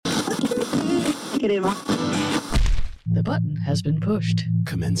The button has been pushed.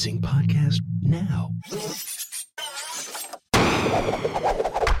 Commencing podcast now.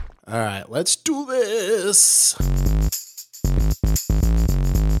 All right, let's do this.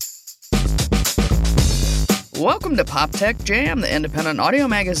 Welcome to Pop Tech Jam, the independent audio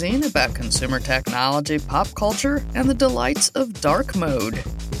magazine about consumer technology, pop culture, and the delights of dark mode.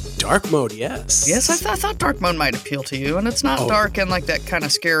 Dark mode, yes. Yes, I thought dark mode might appeal to you, and it's not dark in like that kind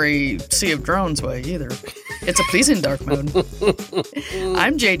of scary Sea of Drones way either. It's a pleasing dark mode.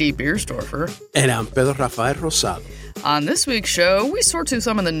 I'm JD Beersdorfer. And I'm Pedro Rafael Rosado. On this week's show, we sort through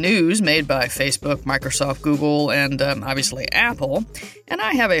some of the news made by Facebook, Microsoft, Google, and obviously Apple. And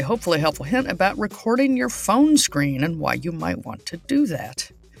I have a hopefully helpful hint about recording your phone screen and why you might want to do that.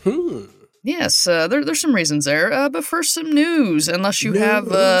 Yes, there's some reasons there. But first, some news, unless you have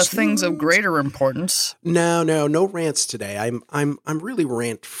things of greater importance. No rants today. I'm really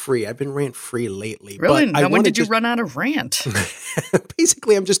rant free. I've been rant free lately. Really? But now, when did you run out of rant?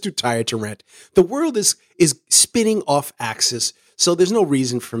 Basically, I'm just too tired to rant. The world is spinning off axis, so there's no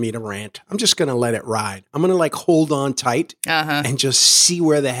reason for me to rant. I'm just gonna let it ride. I'm gonna hold on tight and just see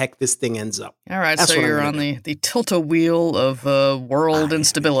where the heck this thing ends up. All right, so you're on the tilt-a-wheel of world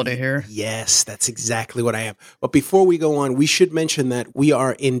instability here. Yes, that's exactly what I am. But before we go on, we should mention that we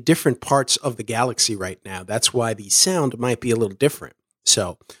are in different parts of the galaxy right now. That's why the sound might be a little different.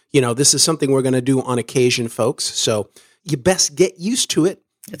 So, this is something we're going to do on occasion, folks. So you best get used to it.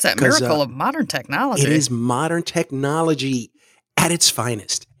 It's that miracle of modern technology. It is modern technology at its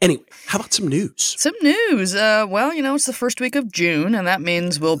finest. Anyway, how about some news? Some news. It's the first week of June, and that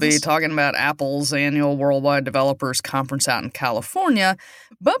means we'll be talking about Apple's annual Worldwide Developers Conference out in California.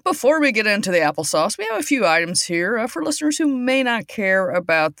 But before we get into the applesauce, we have a few items here for listeners who may not care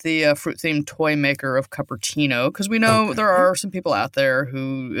about the fruit-themed toy maker of Cupertino, because we know there are some people out there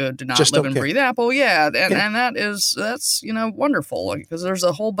who do not live and breathe Apple. Yeah, and that's wonderful, because there's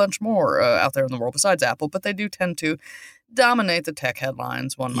a whole bunch more out there in the world besides Apple, but they do tend to dominate the tech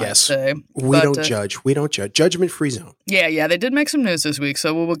headlines, one might say. We don't judge. We don't judge. Judgment-free zone. Yeah, they did make some news this week,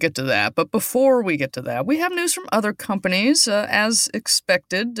 so we'll get to that. But before we get to that, we have news from other companies. As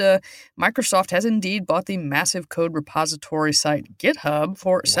expected, Microsoft has indeed bought the massive code repository site GitHub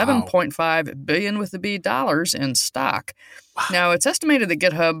for $7.5 billion with the B dollars in stock. Wow. Now, it's estimated that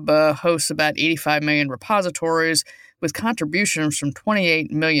GitHub hosts about 85 million repositories with contributions from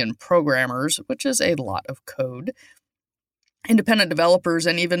 28 million programmers, which is a lot of code. Independent developers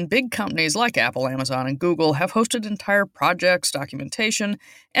and even big companies like Apple, Amazon, and Google have hosted entire projects, documentation,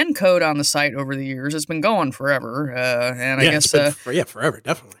 and code on the site over the years. It's been going forever, forever,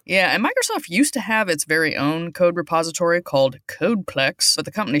 definitely. Yeah, and Microsoft used to have its very own code repository called Codeplex, but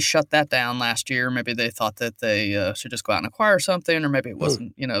the company shut that down last year. Maybe they thought that they should just go out and acquire something, or maybe it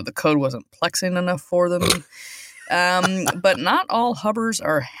wasn't, the code wasn't plexing enough for them. But not all Hubbers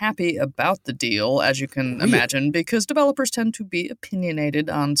are happy about the deal, as you can imagine, because developers tend to be opinionated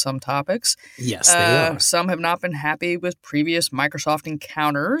on some topics. Yes, they are. Some have not been happy with previous Microsoft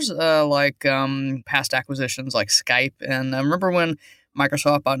encounters, like past acquisitions like Skype. And remember when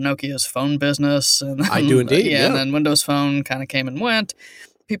Microsoft bought Nokia's phone business? And I do indeed, yeah. And then Windows Phone kind of came and went.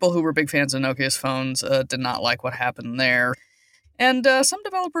 People who were big fans of Nokia's phones did not like what happened there. And some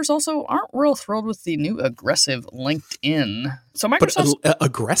developers also aren't real thrilled with the new aggressive LinkedIn. So Microsoft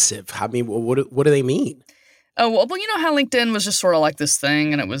aggressive? I mean, what do they mean? Oh, well, you know how LinkedIn was just sort of like this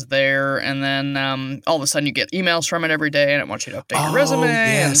thing, and it was there, and then all of a sudden you get emails from it every day, and it wants you to update your resume.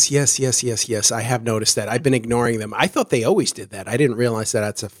 Yes. I have noticed that. I've been ignoring them. I thought they always did that. I didn't realize that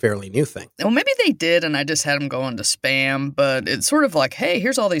that's a fairly new thing. Well, maybe they did, and I just had them go into spam, but it's sort of like, hey,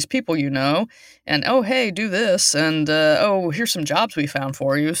 here's all these people you know, and oh, hey, do this, and here's some jobs we found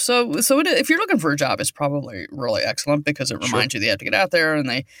for you. So if you're looking for a job, it's probably really excellent because it reminds you that you have to get out there, and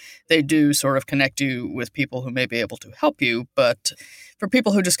they do sort of connect you with people who may be able to help you. But for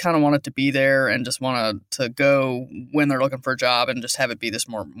people who just kind of want it to be there and just want to go when they're looking for a job and just have it be this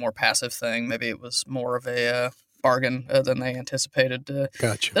more passive thing, maybe it was more of a bargain than they anticipated.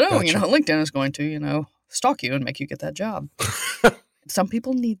 Gotcha. LinkedIn is going to, stalk you and make you get that job. Some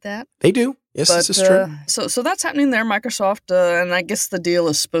people need that. They do. Yes, this is true. So that's happening there. Microsoft, and I guess the deal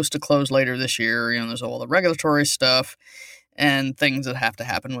is supposed to close later this year. There's all the regulatory stuff and things that have to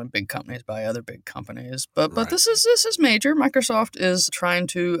happen when big companies buy other big companies. But this is major. Microsoft is trying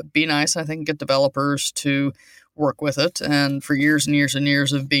to be nice, I think, get developers to work with it. And for years and years and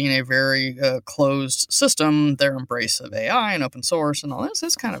years of being a very closed system, their embrace of AI and open source and all this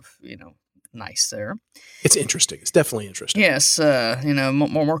is kind of, nice there. It's interesting. It's definitely interesting. Yes,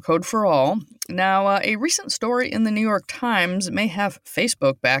 more code for all. Now, a recent story in the New York Times may have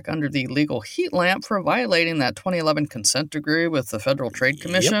Facebook back under the legal heat lamp for violating that 2011 consent decree with the Federal Trade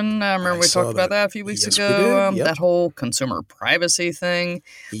Commission. Remember we talked about that a few weeks ago? We did. Yep. That whole consumer privacy thing.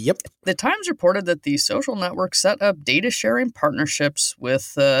 Yep. The Times reported that the social network set up data-sharing partnerships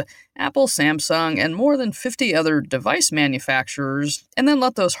with Apple, Samsung, and more than 50 other device manufacturers, and then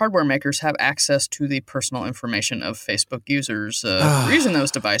let those hardware makers have access to the personal information of Facebook users using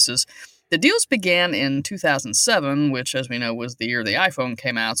those devices. The deals began in 2007, which, as we know, was the year the iPhone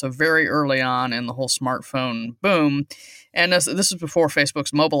came out, so very early on in the whole smartphone boom. And this is before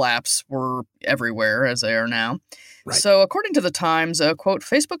Facebook's mobile apps were everywhere, as they are now. Right. So according to the Times, quote,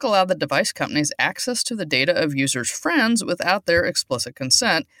 Facebook allowed the device companies access to the data of users' friends without their explicit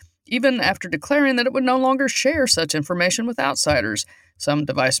consent, even after declaring that it would no longer share such information with outsiders. Some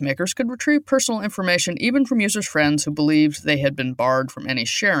device makers could retrieve personal information even from users' friends who believed they had been barred from any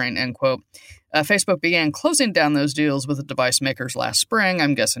sharing, end quote. Facebook began closing down those deals with the device makers last spring.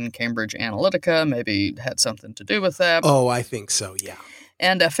 I'm guessing Cambridge Analytica maybe had something to do with that. Oh, I think so, yeah.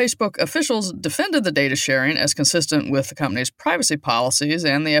 And Facebook officials defended the data sharing as consistent with the company's privacy policies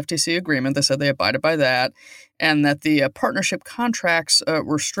and the FTC agreement. They said they abided by that, and that the partnership contracts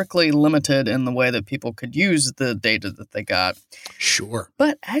were strictly limited in the way that people could use the data that they got. Sure.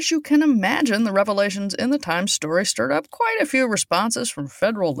 But as you can imagine, the revelations in the Times story stirred up quite a few responses from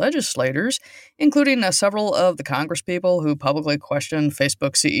federal legislators, including several of the congresspeople who publicly questioned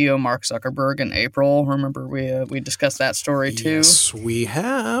Facebook CEO Mark Zuckerberg in April. Remember, we discussed that story too. Yes, we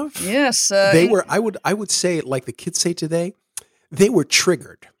have. Yes, they were. I would say, like the kids say today, they were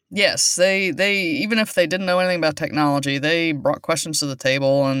triggered. Yes, they even if they didn't know anything about technology, they brought questions to the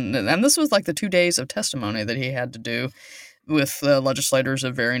table, and this was like the 2 days of testimony that he had to do with legislators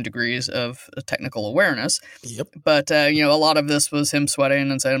of varying degrees of technical awareness. Yep. But a lot of this was him sweating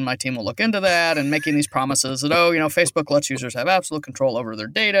and saying, "My team will look into that," and making these promises that Facebook lets users have absolute control over their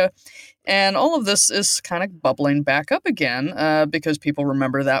data, and all of this is kind of bubbling back up again because people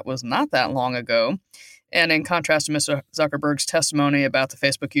remember that was not that long ago. And in contrast to Mr. Zuckerberg's testimony about the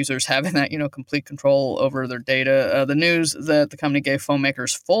Facebook users having that, complete control over their data, the news that the company gave phone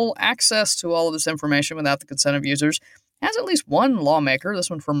makers full access to all of this information without the consent of users has at least one lawmaker, this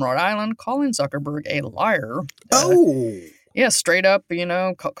one from Rhode Island, calling Zuckerberg a liar. Yeah, straight up,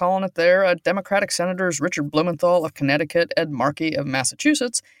 calling it there. Democratic Senators Richard Blumenthal of Connecticut, Ed Markey of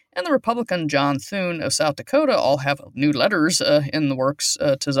Massachusetts, and the Republican John Thune of South Dakota all have new letters in the works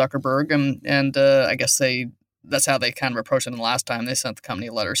to Zuckerberg, and I guess that's how they kind of approached him the last time. They sent the company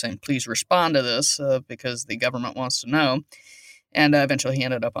a letter saying, please respond to this because the government wants to know. And eventually he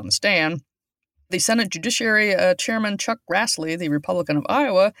ended up on the stand. The Senate Judiciary Chairman Chuck Grassley, the Republican of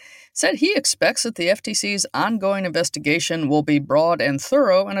Iowa, said he expects that the FTC's ongoing investigation will be broad and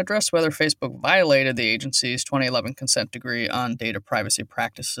thorough and address whether Facebook violated the agency's 2011 consent decree on data privacy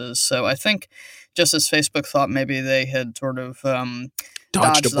practices. So I think just as Facebook thought maybe they had sort of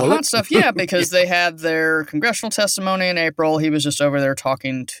dodged the hot stuff, because they had their congressional testimony in April. He was just over there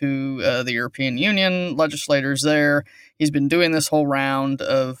talking to the European Union legislators there. He's been doing this whole round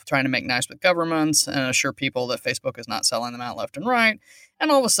of trying to make nice with governments and assure people that Facebook is not selling them out left and right. And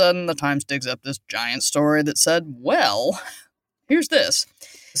all of a sudden, the Times digs up this giant story that said, well, here's this.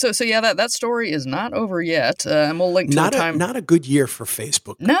 So that story is not over yet, and we'll link to the time. Not a good year for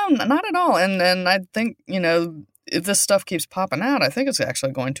Facebook. No, not at all. And I think, if this stuff keeps popping out, I think it's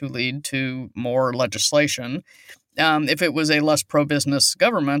actually going to lead to more legislation. If it was a less pro-business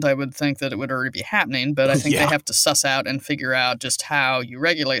government, I would think that it would already be happening, but I think they have to suss out and figure out just how you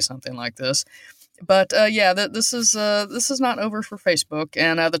regulate something like this. But this is not over for Facebook,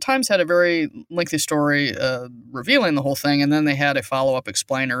 and the Times had a very lengthy story revealing the whole thing, and then they had a follow-up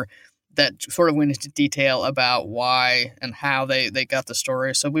explainer that sort of went into detail about why and how they got the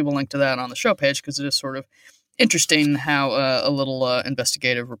story. So we will link to that on the show page because it is sort of interesting how a little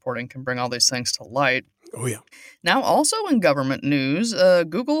investigative reporting can bring all these things to light. Oh, yeah. Now, also in government news,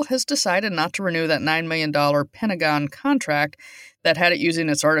 Google has decided not to renew that $9 million Pentagon contract that had it using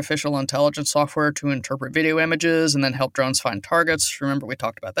its artificial intelligence software to interpret video images and then help drones find targets. Remember, we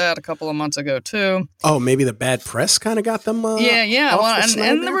talked about that a couple of months ago, too. Oh, maybe the bad press kind of got them Yeah. Well,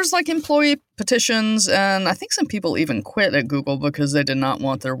 and there was employee petitions, and I think some people even quit at Google because they did not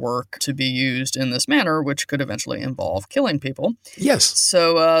want their work to be used in this manner, which could eventually involve killing people. Yes.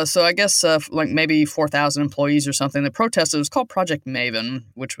 So I guess maybe 4,000 employees or something. The protest, it was called Project Maven,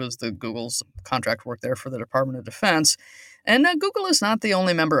 which was the Google's contract work there for the Department of Defense. And Google is not the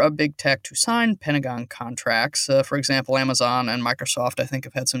only member of big tech to sign Pentagon contracts. For example, Amazon and Microsoft, I think,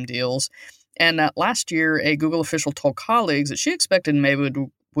 have had some deals. And last year, a Google official told colleagues that she expected Maven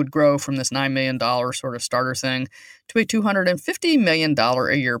would grow from this $9 million sort of starter thing to a $250 million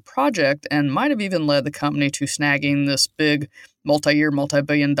a year project, and might have even led the company to snagging this big multi-year,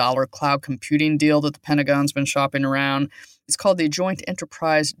 multi-billion dollar cloud computing deal that the Pentagon's been shopping around. It's called the Joint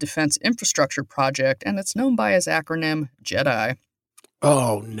Enterprise Defense Infrastructure Project, and it's known by its acronym JEDI.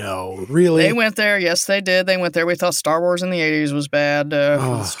 Oh, no. Really? They went there. Yes, they did. They went there. We thought Star Wars in the 80s was bad for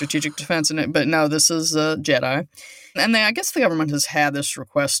the strategic defense in it. But no, this is JEDI. And I guess the government has had this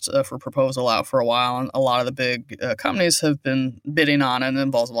request for proposal out for a while. And a lot of the big companies have been bidding on it. It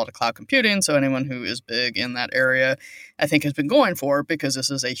involves a lot of cloud computing. So anyone who is big in that area, I think, has been going for it because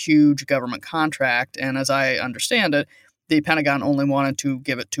this is a huge government contract. And as I understand it, the Pentagon only wanted to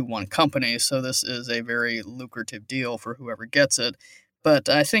give it to one company. So this is a very lucrative deal for whoever gets it. But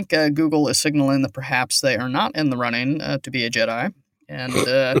I think Google is signaling that perhaps they are not in the running to be a JEDI, and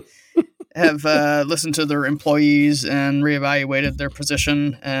have listened to their employees and reevaluated their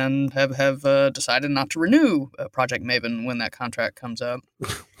position, and have decided not to renew Project Maven when that contract comes up.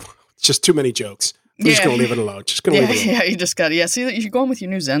 It's just too many jokes. I'm just going to leave it alone. Just going to leave it alone. Yeah, you just got to. Yeah, see, you're going with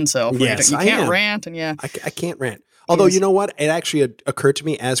your new Zen self. Yes, you can't rant, and I can't rant. Although, you know what? It actually occurred to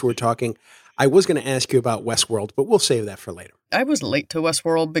me as we're talking, I was going to ask you about Westworld, but we'll save that for later. I was late to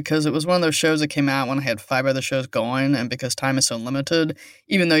Westworld because it was one of those shows that came out when I had 5 other shows going, and because time is so limited,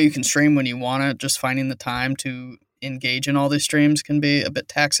 even though you can stream when you want it, just finding the time to engage in all these streams can be a bit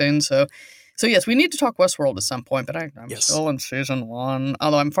taxing. So yes, we need to talk Westworld at some point, but I'm still in season 1,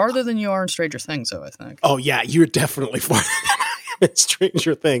 although I'm farther than you are in Stranger Things, though, I think. Oh, yeah, you're definitely farther than I am in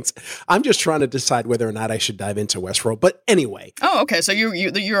Stranger Things. I'm just trying to decide whether or not I should dive into Westworld, but anyway. Oh, okay, so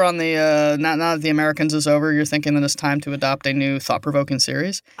you're on the, now that The Americans is over, you're thinking that it's time to adopt a new thought-provoking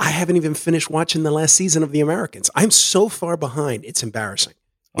series? I haven't even finished watching the last season of The Americans. I'm so far behind, it's embarrassing.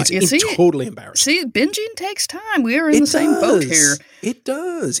 It's totally embarrassing. See, binging takes time. We are in the same boat here. It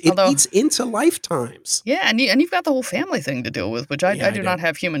does. It eats into lifetimes. Yeah, and you've got the whole family thing to deal with, which I do not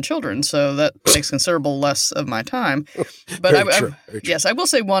have human children, so that takes considerable less of my time. But Very true. Yes, I will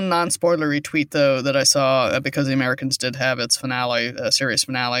say one non-spoilery tweet, though, that I saw because The Americans did have its finale, series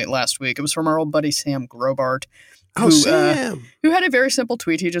finale last week. It was from our old buddy Sam Grobart. Sam. Who had a very simple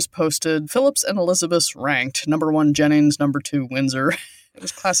tweet. He just posted, Phillips and Elizabeth's ranked, number 1 Jennings, number 2 Windsor. It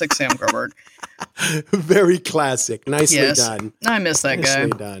was classic Sam Grobart. Very classic. Nicely done. I miss that guy.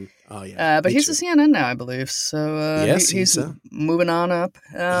 Nicely done. Oh, yeah. But he's a CNN now, I believe. So yes, he's moving on up.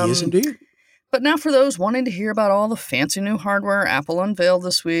 He is indeed. But now for those wanting to hear about all the fancy new hardware Apple unveiled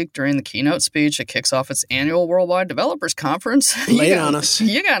this week during the keynote speech, it kicks off its annual Worldwide Developers Conference. Lay it on us.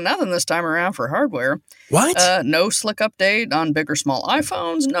 You got nothing this time around for hardware. What? No slick update on big or small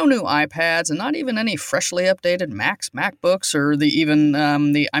iPhones, no new iPads, and not even any freshly updated Macs, MacBooks, or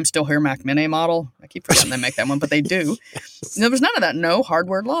the I'm Still Here Mac Mini model. I keep forgetting they make that one, but they do. Yes. There was none of that. No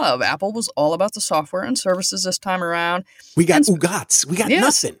hardware love. Apple was all about the software and services this time around. We got Ugats. We got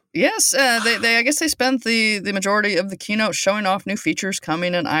nothing. Yes, I guess they spent the majority of the keynote showing off new features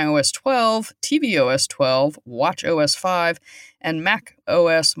coming in iOS 12, tvOS 12, watchOS 5, and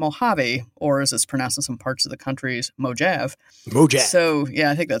macOS Mojave, or as it's pronounced in some parts of the country's Mojave. Mojave. So, yeah,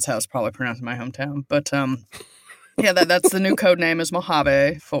 I think that's how it's probably pronounced in my hometown. But, yeah, that's the new code name is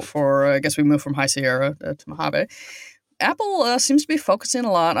Mojave for I guess we moved from High Sierra to Mojave. Apple seems to be focusing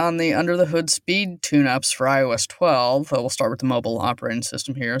a lot on the under-the-hood speed tune-ups for iOS 12. We'll start with the mobile operating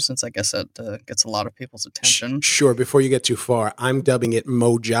system here, since I guess that gets a lot of people's attention. Sure. Before you get too far, I'm dubbing it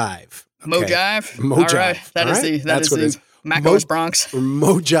Mojive. Okay. Mojive? All right. That is the macOS Bronx.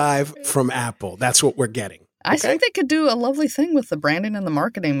 Mojive from Apple. That's what we're getting. I think they could do a lovely thing with the branding and the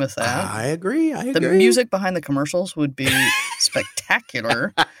marketing with that. I agree. The music behind the commercials would be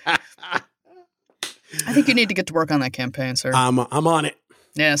spectacular. I think you need to get to work on that campaign, sir. I'm on it.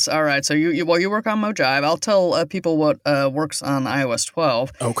 Yes, all right. So you work on Mojive. I'll tell people what works on iOS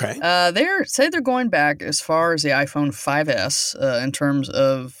 12. Okay. They're going back as far as the iPhone 5S in terms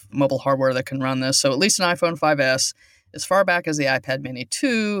of mobile hardware that can run this. So at least an iPhone 5S, as far back as the iPad Mini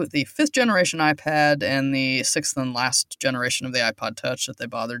 2, the 5th generation iPad, and the 6th and last generation of the iPod Touch that they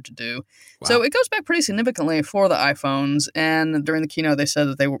bothered to do. Wow. So it goes back pretty significantly for the iPhones, and during the keynote they said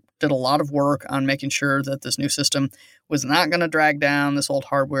that they did a lot of work on making sure that this new system was not going to drag down this old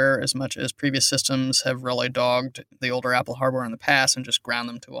hardware as much as previous systems have really dogged the older Apple hardware in the past and just ground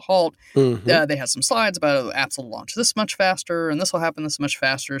them to a halt. Mm-hmm. They had some slides about apps will launch this much faster, and this will happen this much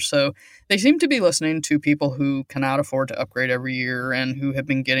faster. So they seem to be listening to people who cannot afford to upgrade every year and who have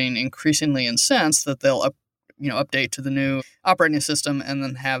been getting increasingly incensed that they'll update to the new operating system and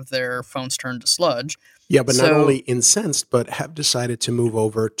then have their phones turned to sludge. Yeah, but not only incensed, but have decided to move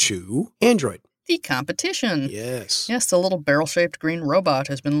over to Android. safety competition. Yes. Yes, the little barrel-shaped green robot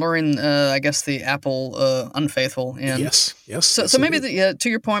has been luring, I guess, the Apple unfaithful in. Yes. So maybe, to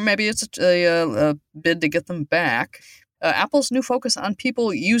your point, maybe it's a bid to get them back. Apple's new focus on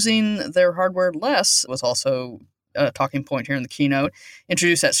people using their hardware less was also a talking point here in the keynote.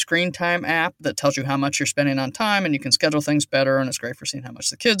 Introduce that screen time app that tells you how much you're spending on time, and you can schedule things better, and it's great for seeing how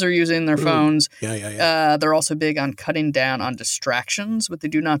much the kids are using their phones. Yeah. They're also big on cutting down on distractions with the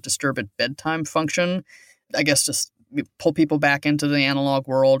Do Not Disturb at Bedtime function. I guess just pull people back into the analog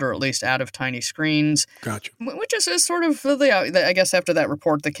world, or at least out of tiny screens. Gotcha. Which is sort of, I guess, after that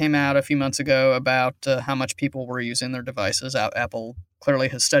report that came out a few months ago about how much people were using their devices. Apple clearly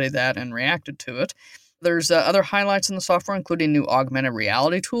has studied that and reacted to it. There's other highlights in the software, including new augmented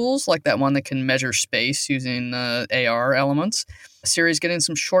reality tools, like that one that can measure space using AR elements. Siri's getting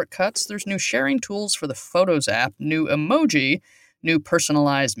some shortcuts. There's new sharing tools for the Photos app, new emoji, new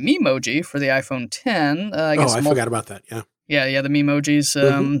personalized Memoji for the iPhone 10. I forgot about that, yeah. Yeah, the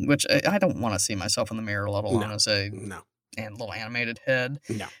Memojis, which I don't want to see myself in the mirror, let alone as a little animated head.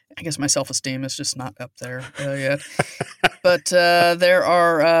 No. I guess my self-esteem is just not up there yet. But there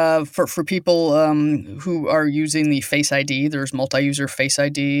are, for people who are using the Face ID, there's multi-user Face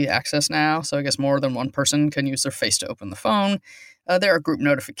ID access now. So I guess more than one person can use their face to open the phone. There are group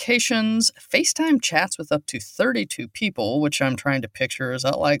notifications, FaceTime chats with up to 32 people, which I'm trying to picture. Is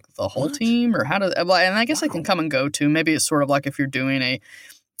that like the whole team, or how does? And I guess I can come and go too. Maybe it's sort of like if you're doing a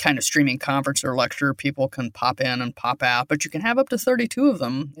kind of streaming conference or lecture, people can pop in and pop out, but you can have up to 32 of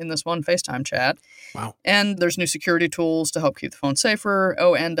them in this one FaceTime chat. Wow. And there's new security tools to help keep the phone safer.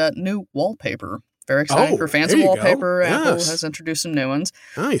 Oh, and new wallpaper. Very exciting for fans of wallpaper. Apple has introduced some new ones.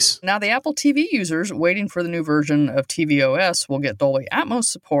 Nice. Now, the Apple TV users waiting for the new version of tvOS will get Dolby Atmos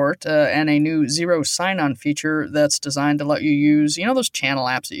support and a new zero sign-on feature that's designed to let you use, those channel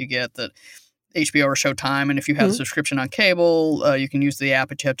apps that you get that HBO or Showtime, and if you have a subscription on cable, you can use the app,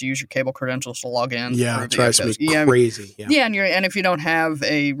 but you have to use your cable credentials to log in. Yeah, it drives me crazy. Yeah, and if you don't have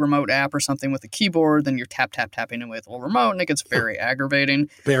a remote app or something with a keyboard, then you're tapping away with a little remote, and it gets very aggravating.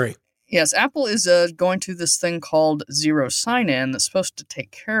 Very. Yes, Apple is going to this thing called Zero Sign-In that's supposed to take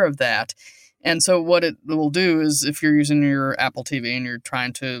care of that. And so what it will do is if you're using your Apple TV and you're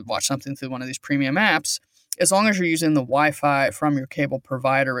trying to watch something through one of these premium apps, as long as you're using the Wi-Fi from your cable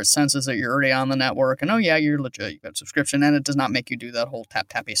provider, it senses that you're already on the network. And, you're legit. You've got a subscription. And it does not make you do that whole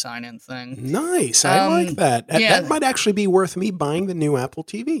tappy sign-in thing. Nice. I like that. That might actually be worth me buying the new Apple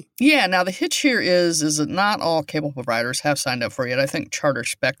TV. Yeah. Now, the hitch here is that not all cable providers have signed up for it. I think Charter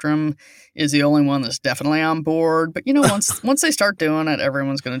Spectrum is the only one that's definitely on board. But, once they start doing it,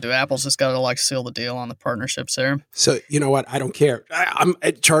 everyone's going to do it. Apple's just got to, seal the deal on the partnerships there. So, you know what? I don't care. I'm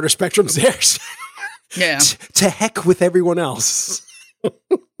at Charter Spectrum's theirs. Yeah. To heck with everyone else.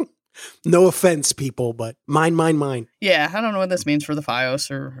 No offense, people, but mine. Yeah, I don't know what this means for the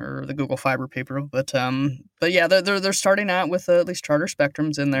Fios or the Google Fiber people, but yeah, they're starting out with at least Charter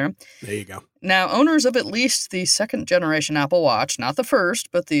Spectrums in there. There you go. Now, owners of at least the second generation Apple Watch, not the first,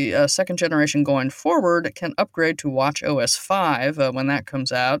 but the second generation going forward, can upgrade to Watch OS 5 when that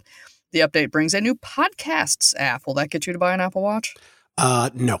comes out. The update brings a new Podcasts app. Will that get you to buy an Apple Watch?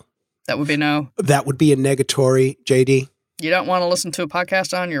 No. That would be no. That would be a negatory, JD. You don't want to listen to a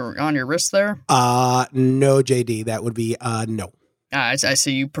podcast on your wrist there? No, JD. That would be no. I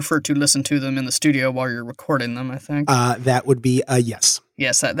see. You prefer to listen to them in the studio while you're recording them, I think. That would be yes.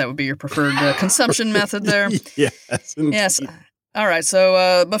 Yes, that would be your preferred consumption method there. Yes. Indeed. Yes. All right.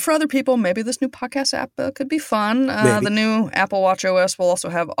 So, but for other people, maybe this new podcast app could be fun. The new Apple Watch OS will also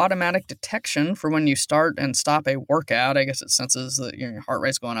have automatic detection for when you start and stop a workout. I guess it senses that your heart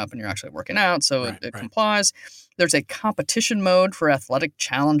rate's going up and you're actually working out, so it complies. There's a competition mode for athletic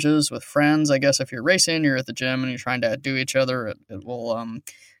challenges with friends. I guess if you're racing, you're at the gym and you're trying to outdo each other, it will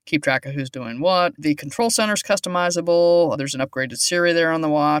keep track of who's doing what. The control center is customizable. There's an upgraded Siri there on the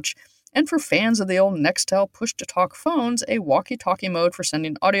watch. And for fans of the old Nextel push-to-talk phones, a walkie-talkie mode for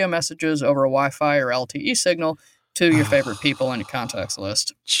sending audio messages over a Wi-Fi or LTE signal to your favorite people on your contacts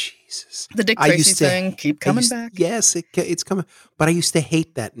list. Jesus. The Dick Tracy thing, keep coming back. Yes, it's coming. But I used to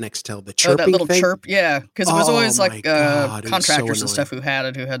hate that Nextel, the chirping that little thing. chirp, yeah. Because it was always like God, contractors so and stuff who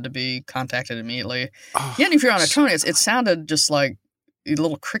had to be contacted immediately. Oh, yeah, and if you're on a train, it sounded just like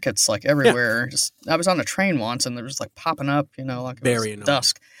little crickets everywhere. Yeah. I was on a train once and there was popping up, like it very was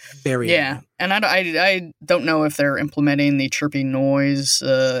dusk. Very annoying. And I don't know if they're implementing the chirpy noise.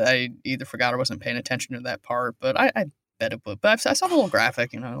 I either forgot or wasn't paying attention to that part, but I bet it would. But I saw the little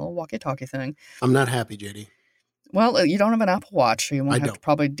graphic, a little walkie-talkie thing. I'm not happy, JD. Well, you don't have an Apple Watch, so you won't have to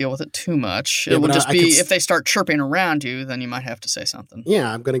probably deal with it too much. Yeah, it will just be if they start chirping around you, then you might have to say something.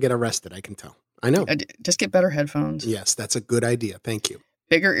 Yeah, I'm going to get arrested, I can tell. I know. Just get better headphones. Yes, that's a good idea. Thank you.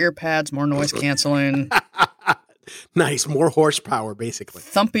 Bigger ear pads, more noise canceling. Nice. More horsepower, basically.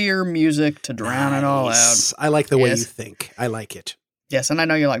 Thumpier music to drown it all out. I like the way you think. I like it. Yes, and I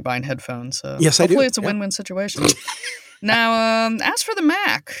know you like buying headphones. So yes, I do. Hopefully it's a win-win situation. Now, as for the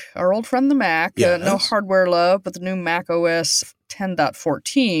Mac, our old friend the Mac, no hardware love, but the new Mac OS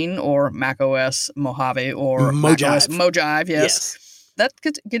 10.14 or Mac OS Mojave or Mac OS Mojave, yes. That's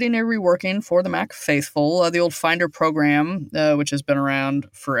getting a reworking for the Mac faithful. The old Finder program, which has been around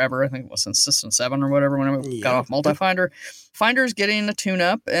forever, I think it was since System 7 or whatever, when we got off Multi-Finder. Finder's getting a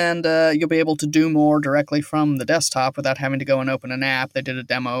tune-up, and you'll be able to do more directly from the desktop without having to go and open an app. They did a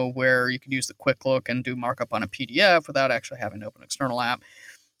demo where you could use the quick look and do markup on a PDF without actually having to open an external app.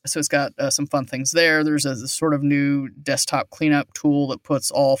 So it's got some fun things there. There's a sort of new desktop cleanup tool that puts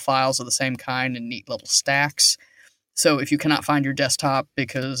all files of the same kind in neat little stacks. So if you cannot find your desktop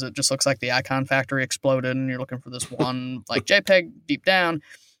because it just looks like the icon factory exploded and you're looking for this one like JPEG deep down,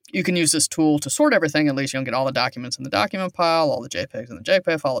 you can use this tool to sort everything. At least you don't get all the documents in the document pile, all the JPEGs in the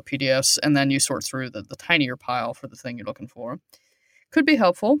JPEG, all the PDFs, and then you sort through the tinier pile for the thing you're looking for. Could be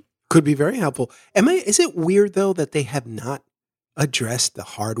helpful. Could be very helpful. Is it weird, though, that they have not addressed the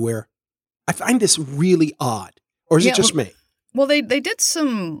hardware? I find this really odd. Or is it just me? Well, they did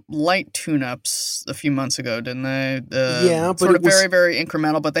some light tune-ups a few months ago, didn't they? But sort of very, very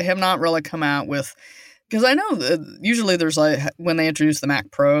incremental, but they have not really come out with... Because I know usually there's when they introduced the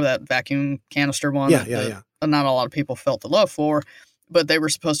Mac Pro, that vacuum canister one that not a lot of people felt the love for, but they were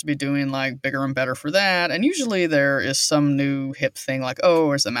supposed to be doing like bigger and better for that. And usually there is some new hip thing like,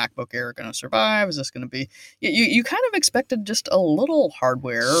 oh, is the MacBook Air going to survive? Is this going to be... You kind of expected just a little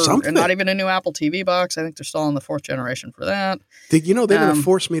hardware. Something. And not even a new Apple TV box. I think they're still on the 4th generation for that. They're going to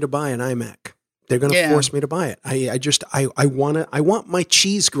force me to buy an iMac. They're going to force me to buy it. I want my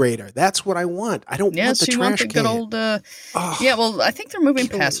cheese grater. That's what I want. I don't want the trash can. Good old, well, I think they're moving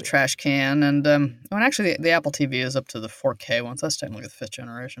past the trash can. And actually, the Apple TV is up to the 4K one. So that's technically the 5th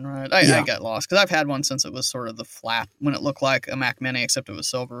generation, right? I got lost because I've had one since it was sort of the flat when it looked like a Mac Mini, except it was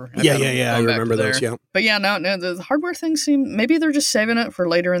silver. I remember those, yeah. But yeah, no, the hardware things maybe they're just saving it for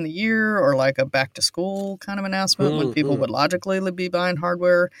later in the year or like a back to school kind of announcement when people would logically be buying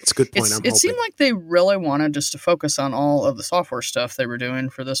hardware. It's a good point. It seemed like they really wanted just to focus on all of the software stuff they were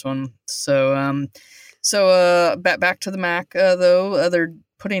doing for this one. So back to the Mac, though, they're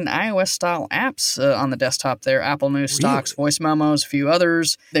putting iOS-style apps on the desktop there. Apple News stocks, voice memos, a few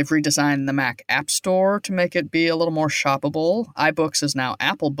others. They've redesigned the Mac App Store to make it be a little more shoppable. iBooks is now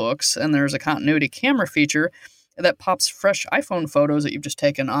Apple Books, and there's a continuity camera feature that pops fresh iPhone photos that you've just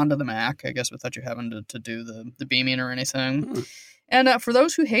taken onto the Mac, I guess without you having to do the beaming or anything. And for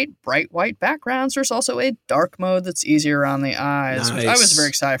those who hate bright white backgrounds, there's also a dark mode that's easier on the eyes, which I was very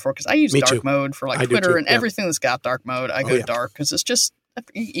excited for because I use dark mode for like Twitter and everything that's got dark mode. I go dark because it's just,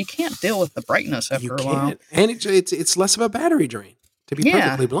 you can't deal with the brightness after a while. And it's less of a battery drain, to be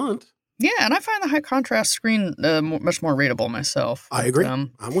perfectly blunt. Yeah, and I find the high contrast screen much more readable myself. I agree.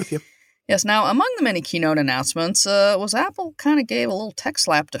 I'm with you. Yes, now, among the many keynote announcements was Apple kind of gave a little tech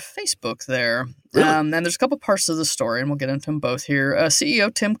slap to Facebook there. Really? And there's a couple parts of the story, and we'll get into them both here.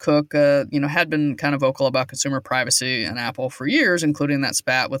 CEO Tim Cook, had been kind of vocal about consumer privacy and Apple for years, including that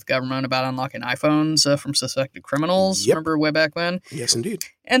spat with government about unlocking iPhones from suspected criminals. Yep. Remember way back when? Yes, indeed.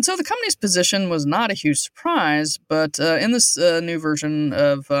 And so the company's position was not a huge surprise, but in this new version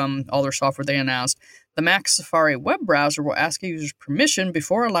of all their software they announced, the Mac Safari web browser will ask a user's permission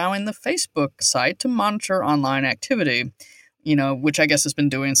before allowing the Facebook site to monitor online activity, which I guess has been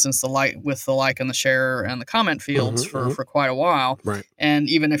doing since the like and the share and the comment fields for quite a while. Right. And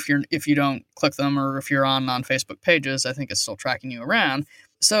even if you don't click them or if you're on non-Facebook pages, I think it's still tracking you around.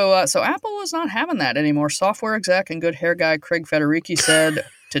 So Apple is not having that anymore. Software exec and good hair guy Craig Federighi said,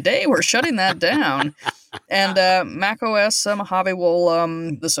 "Today we're shutting that down." And macOS Mojave will,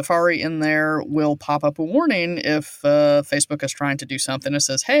 the Safari in there will pop up a warning if Facebook is trying to do something. It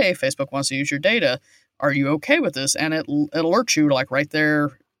says, hey, Facebook wants to use your data. Are you okay with this? And it alerts you like right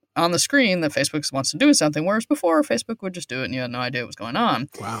there on the screen that Facebook wants to do something, whereas before Facebook would just do it and you had no idea what was going on.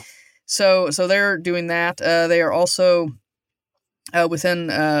 Wow. So they're doing that. They are also... within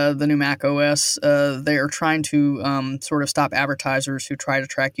the new Mac OS, they are trying to sort of stop advertisers who try to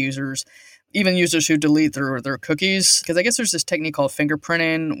track users, even users who delete their cookies. Because I guess there's this technique called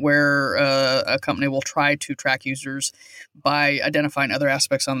fingerprinting where a company will try to track users by identifying other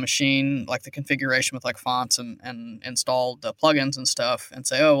aspects on the machine, like the configuration with like fonts and installed plugins and stuff, and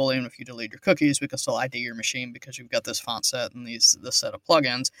say, oh, well, even if you delete your cookies, we can still ID your machine because you've got this font set and this set of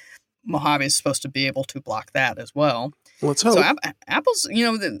plugins. Mojave is supposed to be able to block that as well. Let's So hope. Apple's,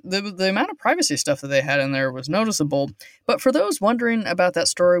 the amount of privacy stuff that they had in there was noticeable. But for those wondering about that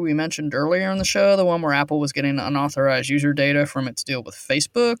story we mentioned earlier in the show, the one where Apple was getting unauthorized user data from its deal with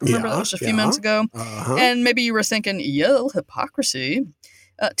Facebook, remember that was just a few minutes ago? Uh-huh. And maybe you were thinking, yo, hypocrisy.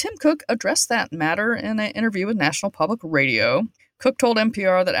 Tim Cook addressed that matter in an interview with National Public Radio. Cook told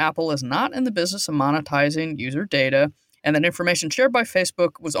NPR that Apple is not in the business of monetizing user data, and that information shared by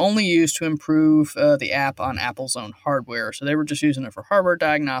Facebook was only used to improve the app on Apple's own hardware. So they were just using it for hardware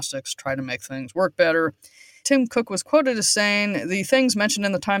diagnostics, try to make things work better. Tim Cook was quoted as saying, the things mentioned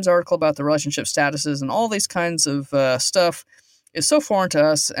in the Times article about the relationship statuses and all these kinds of stuff is so foreign to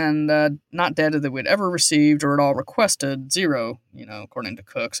us and not data that we'd ever received or at all requested, zero, according to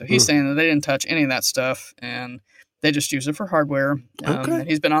Cook. So he's saying that they didn't touch any of that stuff and they just use it for hardware. Okay.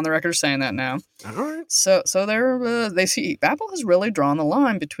 He's been on the record saying that now. All right. So they see Apple has really drawn the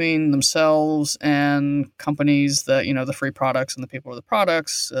line between themselves and companies that, the free products and the people with the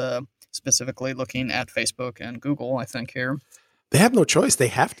products, specifically looking at Facebook and Google, I think here. They have no choice. They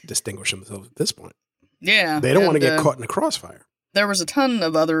have to distinguish themselves at this point. Yeah. They don't want to get caught in the crossfire. There was a ton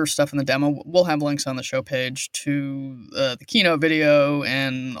of other stuff in the demo. We'll have links on the show page to the keynote video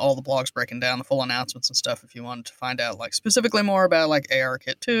and all the blogs breaking down the full announcements and stuff if you wanted to find out specifically more about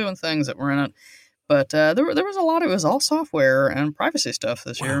ARKit 2 and things that were in it. But there was a lot. It was all software and privacy stuff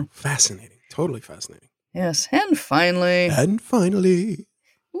this year. Fascinating. Totally fascinating. Yes. And finally,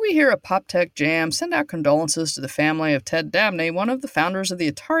 we here at PopTech Jam send out condolences to the family of Ted Dabney, one of the founders of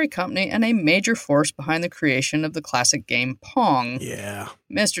the Atari Company and a major force behind the creation of the classic game Pong. Yeah.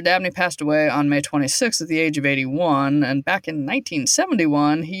 Mr. Dabney passed away on May 26th at the age of 81, and back in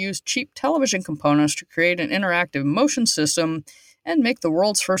 1971, he used cheap television components to create an interactive motion system and make the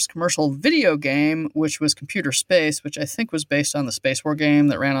world's first commercial video game, which was Computer Space, which I think was based on the Space War game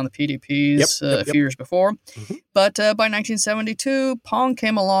that ran on the PDPs a few years before. Mm-hmm. But by 1972, Pong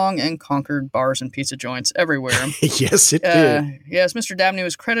came along and conquered bars and pizza joints everywhere. Yes, it did. Yes, Mr. Dabney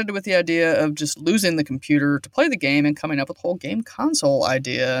was credited with the idea of just losing the computer to play the game and coming up with the whole game console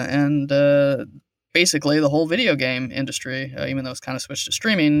idea. And basically the whole video game industry, even though it's kind of switched to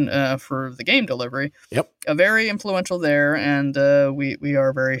streaming for the game delivery. Yep. Very influential there, and we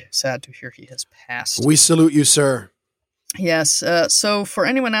are very sad to hear he has passed. We salute you, sir. Yes. So for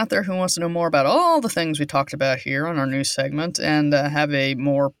anyone out there who wants to know more about all the things we talked about here on our news segment and have a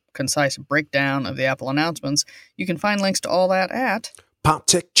more concise breakdown of the Apple announcements, you can find links to all that at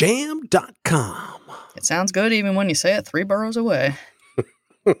PopTechJam.com. It sounds good even when you say it 3 boroughs away.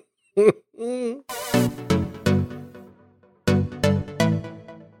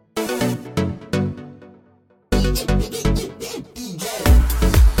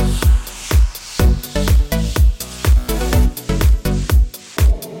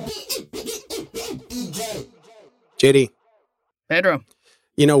 JD. Pedro.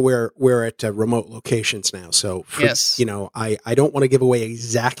 We're at remote locations now, so yes. I don't want to give away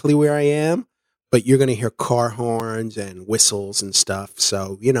exactly where I am, but you're going to hear car horns and whistles and stuff.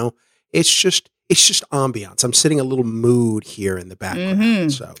 So, it's just ambiance. I'm setting a little mood here in the background. Mm-hmm.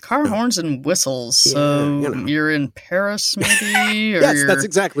 So car horns and whistles. So you're in Paris, maybe? Or yes, that's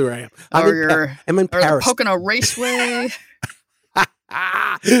exactly where I am. I'm in Paris. Pocono Raceway.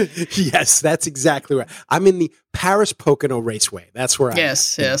 Yes, that's exactly right. I'm in the Paris Pocono Raceway. That's where I am.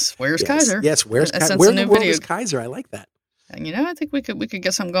 Yes. Where's Kaiser? Yes, where's Kaiser? Where in the world is Kaiser? I like that. I think we could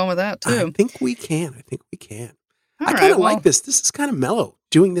get something going with that too. I think we can. I kind of like this. This is kind of mellow.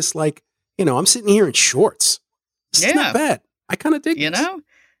 Doing this I'm sitting here in shorts. It's not bad. I kind of dig this.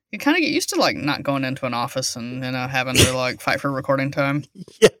 You kind of get used to not going into an office and having to fight for recording time.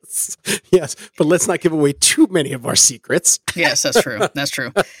 Yes, but let's not give away too many of our secrets. Yes, that's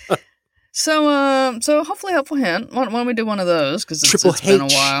true. So hopefully helpful hint. Why don't we do one of those because it's been a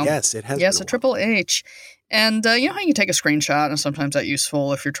while. Yes, it has. Yes, a triple H. And you know how you can take a screenshot, and sometimes that's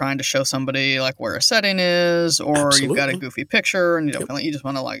useful if you're trying to show somebody where a setting is, or Absolutely. You've got a goofy picture and you don't feel like you just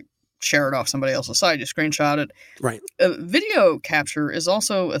want to share it off somebody else's site, you screenshot it. Right. Video capture is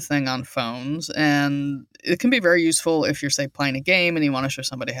also a thing on phones, and it can be very useful if you're, say, playing a game and you want to show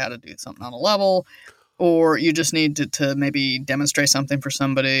somebody how to do something on a level, or you just need to maybe demonstrate something for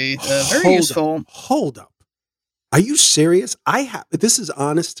somebody. Very useful. Hold up. Are you serious? This is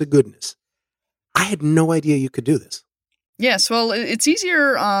honest to goodness. I had no idea you could do this. Yes, well, it's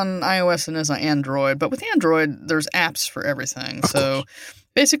easier on iOS than it is on Android, but with Android, there's apps for everything. So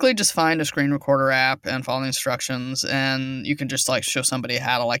basically just find a screen recorder app and follow the instructions, and you can just show somebody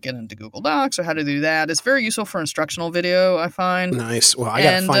how to get into Google Docs or how to do that. It's very useful for instructional video, I find. Nice. Well, I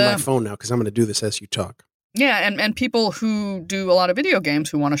got to find my phone now because I'm going to do this as you talk. Yeah, and people who do a lot of video games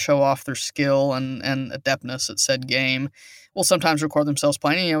who want to show off their skill and adeptness at said game will sometimes record themselves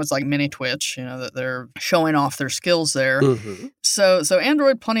playing. It's like mini Twitch, that they're showing off their skills there. Mm-hmm. So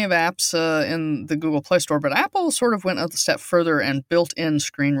Android, plenty of apps in the Google Play Store, but Apple sort of went a step further and built in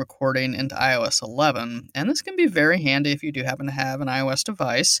screen recording into iOS 11. And this can be very handy if you do happen to have an iOS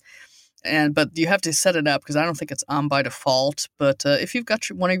device. But you have to set it up because I don't think it's on by default. But if you've got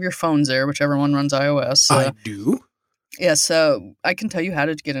one of your phones there, whichever one runs iOS. I do. Yes, I can tell you how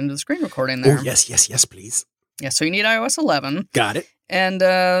to get into the screen recording there. Oh, yes, please. Yeah, so you need iOS 11. Got it. And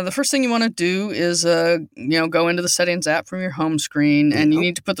the first thing you want to do is, go into the Settings app from your home screen, and you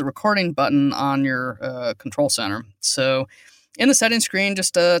need to put the recording button on your Control Center. So in the Settings screen,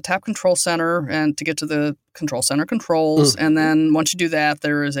 just tap Control Center and to get to the Control Center controls. And then once you do that,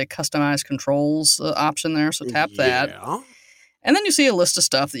 there is a Customize Controls option there, so tap that. And then you see a list of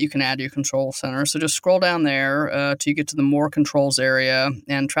stuff that you can add to your Control Center. So just scroll down there till you get to the More Controls area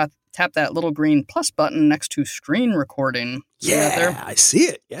and tap that little green plus button next to Screen Recording. Yeah, I see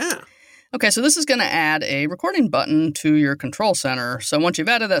it. Yeah. Okay, so this is going to add a recording button to your Control Center. So once you've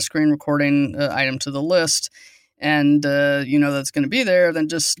added that screen recording item to the list and you know that's going to be there, then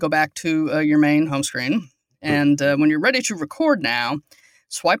just go back to your main home screen. And when you're ready to record now,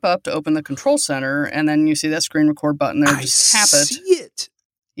 swipe up to open the Control Center, and then you see that screen record button there. Just tap it. I see it.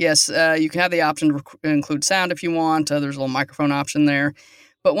 Yes, you can have the option to include sound if you want. There's a little microphone option there.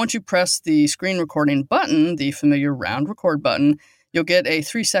 But once you press the screen recording button, the familiar round record button, you'll get a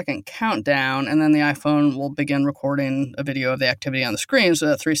 3-second countdown, and then the iPhone will begin recording a video of the activity on the screen. So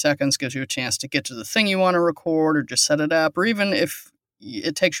that 3 seconds gives you a chance to get to the thing you want to record or just set it up. Or even if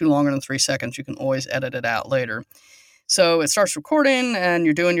it takes you longer than 3 seconds, you can always edit it out later. So it starts recording, and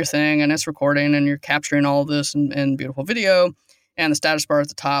you're doing your thing, and it's recording, and you're capturing all of this in beautiful video. And the status bar at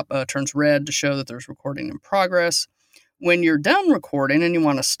the top turns red to show that there's recording in progress. When you're done recording and you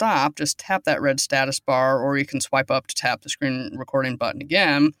want to stop, just tap that red status bar, or you can swipe up to tap the screen recording button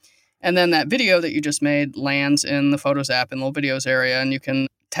again. And then that video that you just made lands in the Photos app in the little videos area, and you can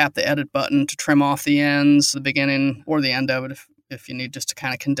tap the edit button to trim off the ends, the beginning or the end of it if you need, just to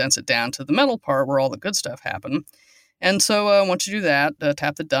kind of condense it down to the middle part where all the good stuff happened. And so once you do that,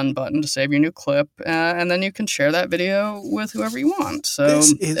 tap the done button to save your new clip, and then you can share that video with whoever you want. So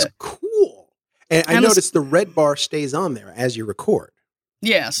this is cool. And I noticed the red bar stays on there as you record.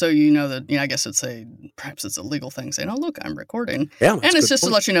 Yeah, so you know that, I guess perhaps it's a legal thing saying, oh, look, I'm recording. Yeah, and it's just to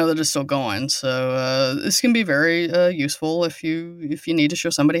let you know that it's still going. So this can be very useful if you need to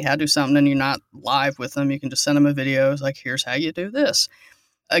show somebody how to do something and you're not live with them. You can just send them a video. It's like, here's how you do this.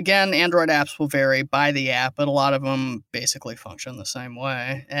 Again, Android apps will vary by the app, but a lot of them basically function the same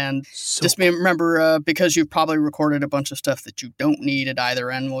way. And remember, because you've probably recorded a bunch of stuff that you don't need at either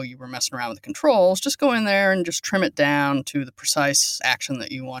end while you were messing around with the controls, just go in there and just trim it down to the precise action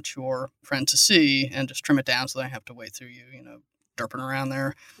that you want your friend to see, and just trim it down so they don't have to wait through you, derping around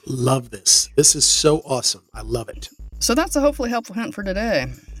there. Love this. This is so awesome. I love it. So that's a hopefully helpful hint for today.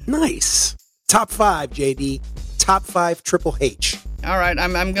 Nice. Top 5, JD. Top 5 Triple H. All right,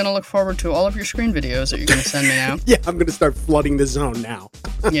 I'm going to look forward to all of your screen videos that you're going to send me now. Yeah, I'm going to start flooding the zone now.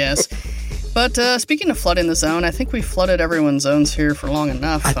 Yes. But speaking of flooding the zone, I think we flooded everyone's zones here for long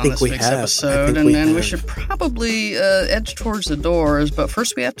enough on this week's episode. And we should probably edge towards the doors. But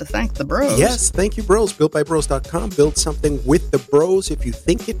first, we have to thank the bros. Yes, thank you, bros. BuiltByBros.com. Build something with the bros. If you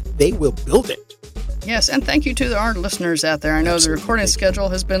think it, they will build it. Yes, and thank you to our listeners out there. I know the recording schedule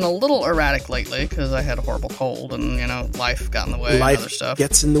has been a little erratic lately because I had a horrible cold and, life got in the way and other stuff. Life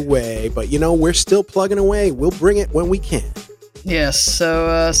gets in the way, but, we're still plugging away. We'll bring it when we can. Yes,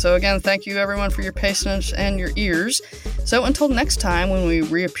 so again, thank you, everyone, for your patience and your ears. So until next time when we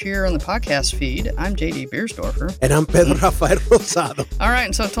reappear on the podcast feed, I'm JD Beersdorfer. And I'm Pedro Rafael Rosado. All right,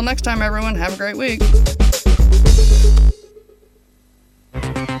 and so until next time, everyone, have a great week.